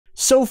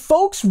So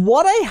folks,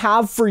 what I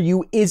have for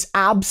you is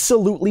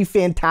absolutely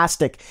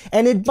fantastic,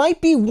 and it might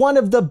be one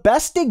of the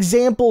best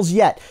examples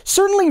yet,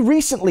 certainly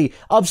recently,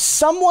 of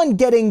someone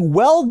getting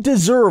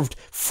well-deserved,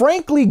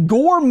 frankly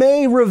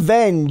gourmet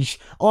revenge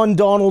on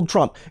Donald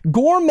Trump.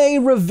 Gourmet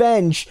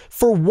revenge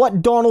for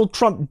what Donald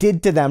Trump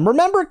did to them.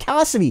 Remember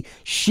Cassidy?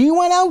 She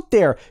went out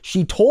there,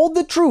 she told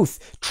the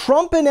truth.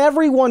 Trump and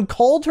everyone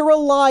called her a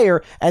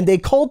liar, and they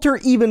called her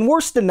even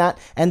worse than that,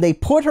 and they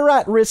put her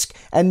at risk,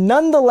 and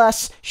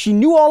nonetheless, she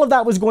knew all of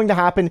that was going to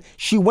happen.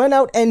 She went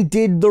out and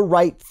did the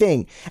right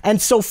thing.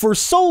 And so for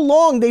so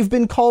long, they've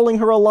been calling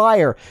her a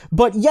liar.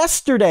 But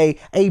yesterday,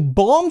 a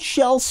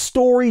bombshell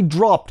story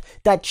dropped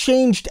that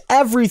changed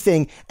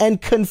everything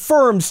and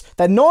confirms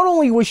that not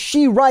only was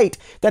she right,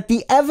 that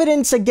the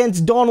evidence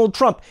against Donald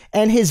Trump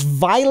and his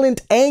violent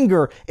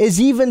anger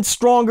is even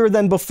stronger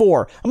than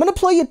before. I'm going to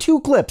play you two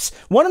clips.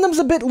 One of them's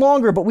a bit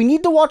longer, but we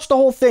need to watch the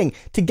whole thing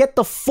to get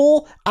the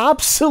full,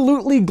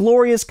 absolutely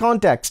glorious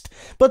context.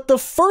 But the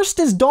first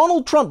is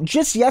Donald Trump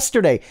just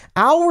yesterday,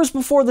 hours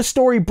before the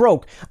story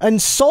broke,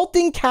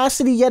 insulting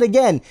Cassidy yet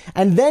again,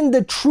 and then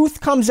the truth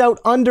comes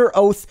out under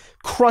oath,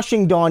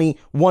 crushing Donnie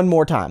one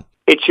more time.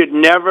 It should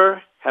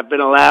never have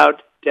been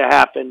allowed to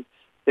happen.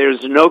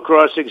 There's no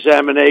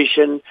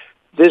cross-examination.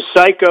 This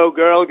psycho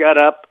girl got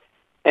up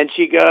and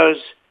she goes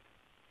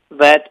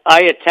that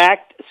I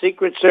attacked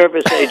Secret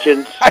Service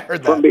agents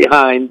from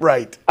behind.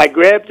 Right. I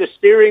grabbed the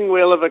steering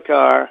wheel of a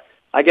car.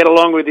 I get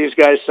along with these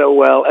guys so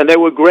well, and they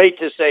were great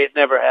to say it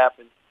never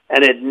happened.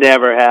 And it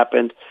never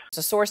happened.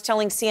 A source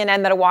telling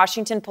CNN that a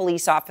Washington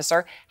police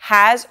officer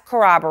has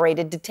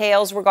corroborated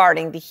details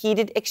regarding the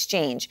heated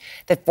exchange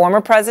that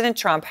former President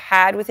Trump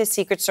had with his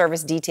Secret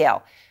Service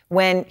detail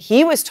when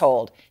he was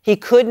told he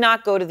could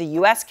not go to the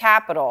U.S.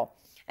 Capitol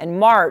and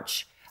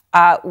march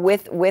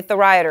with the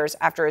rioters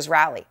after his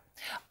rally.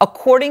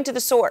 According to the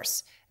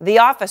source, the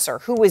officer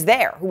who was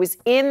there, who was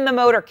in the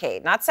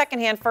motorcade, not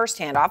secondhand,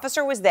 firsthand,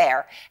 officer was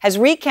there, has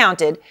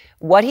recounted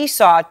what he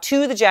saw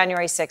to the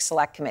January 6th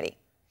Select Committee.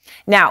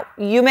 Now,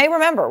 you may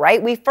remember,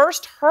 right? We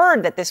first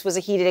heard that this was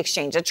a heated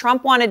exchange, that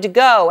Trump wanted to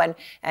go,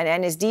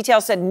 and his detail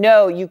said,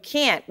 no, you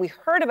can't. We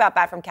heard about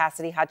that from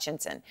Cassidy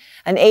Hutchinson,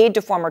 an aide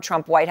to former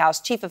Trump White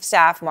House Chief of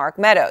Staff Mark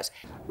Meadows.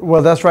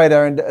 Well, that's right,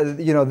 Aaron.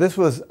 This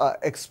was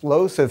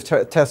explosive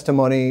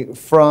testimony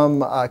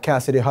from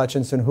Cassidy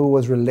Hutchinson, who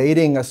was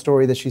relating a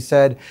story that she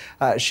said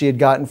she had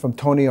gotten from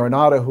Tony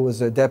Ornato, who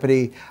was a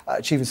deputy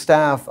chief of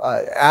staff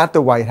at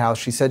the White House.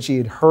 She said she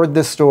had heard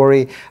this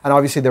story, and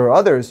obviously there were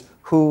others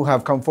who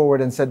have come forward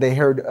and said they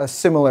heard a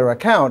similar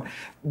account.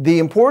 The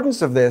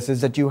importance of this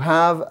is that you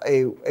have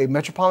a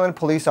Metropolitan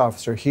Police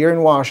officer here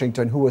in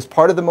Washington who was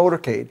part of the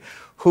motorcade,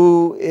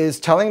 who is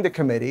telling the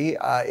committee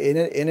in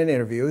an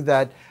interview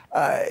that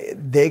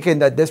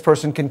that this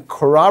person can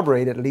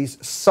corroborate at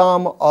least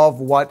some of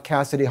what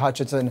Cassidy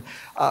Hutchinson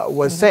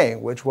was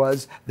saying, which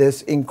was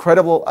this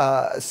incredible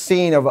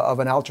scene of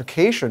an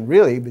altercation,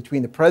 really,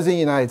 between the President of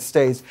the United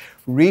States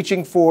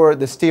reaching for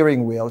the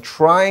steering wheel,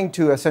 trying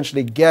to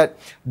essentially get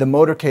the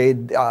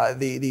motorcade,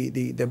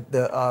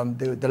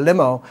 the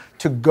limo,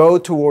 to go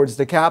towards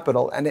the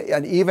Capitol,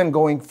 and even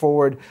going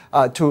forward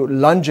to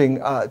lunging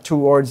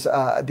towards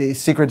the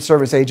Secret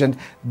Service agent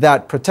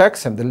that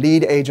protects him, the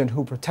lead agent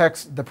who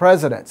protects the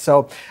president.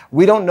 So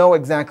we don't know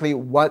exactly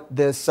what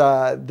this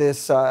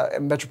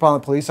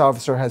Metropolitan Police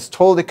officer has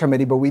told the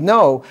committee, but we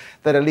know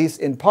that at least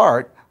in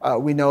part,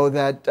 we know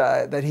that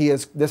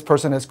this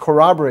person has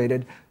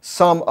corroborated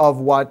some of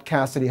what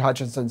Cassidy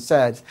Hutchinson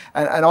said.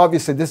 And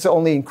obviously this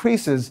only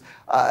increases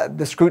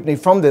the scrutiny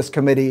from this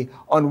committee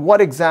on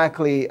what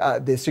exactly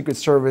the Secret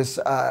Service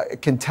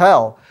can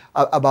tell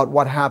about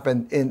what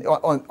happened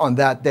on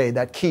that day,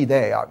 that key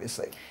day,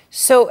 obviously.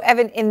 So,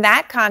 Evan, in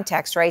that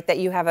context, right, that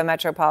you have a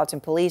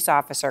Metropolitan Police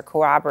officer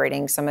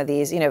corroborating some of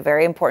these,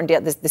 very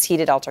important, this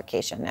heated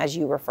altercation, as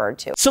you referred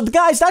to. So,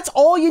 guys, that's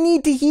all you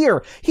need to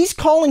hear. He's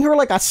calling her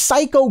like a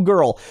psycho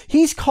girl.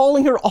 He's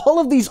calling her all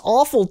of these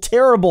awful,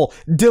 terrible,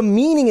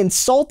 demeaning,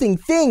 insulting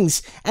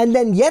things. And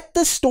then yet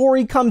the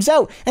story comes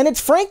out. And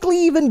it's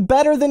frankly even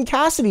better than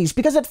Cassidy's,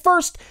 because at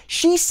first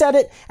she said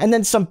it, and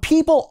then some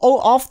people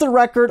off the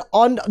record,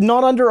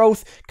 not under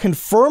oath,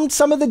 confirmed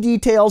some of the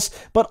details.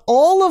 But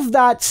all of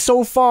that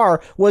so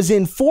far was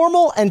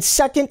informal and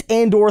second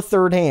and or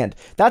third hand.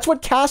 That's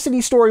what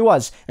Cassidy's story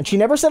was, and she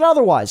never said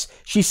otherwise.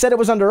 She said it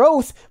was under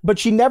oath, but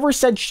she never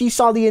said she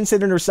saw the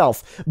incident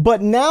herself.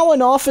 But now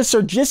an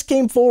officer just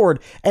came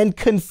forward and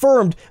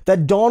confirmed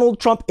that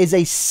Donald Trump is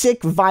a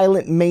sick,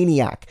 violent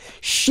maniac.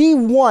 She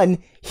won,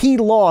 he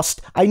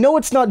lost. I know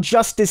it's not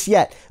justice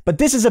yet, but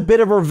this is a bit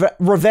of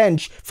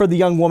revenge for the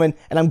young woman,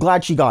 and I'm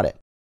glad she got it.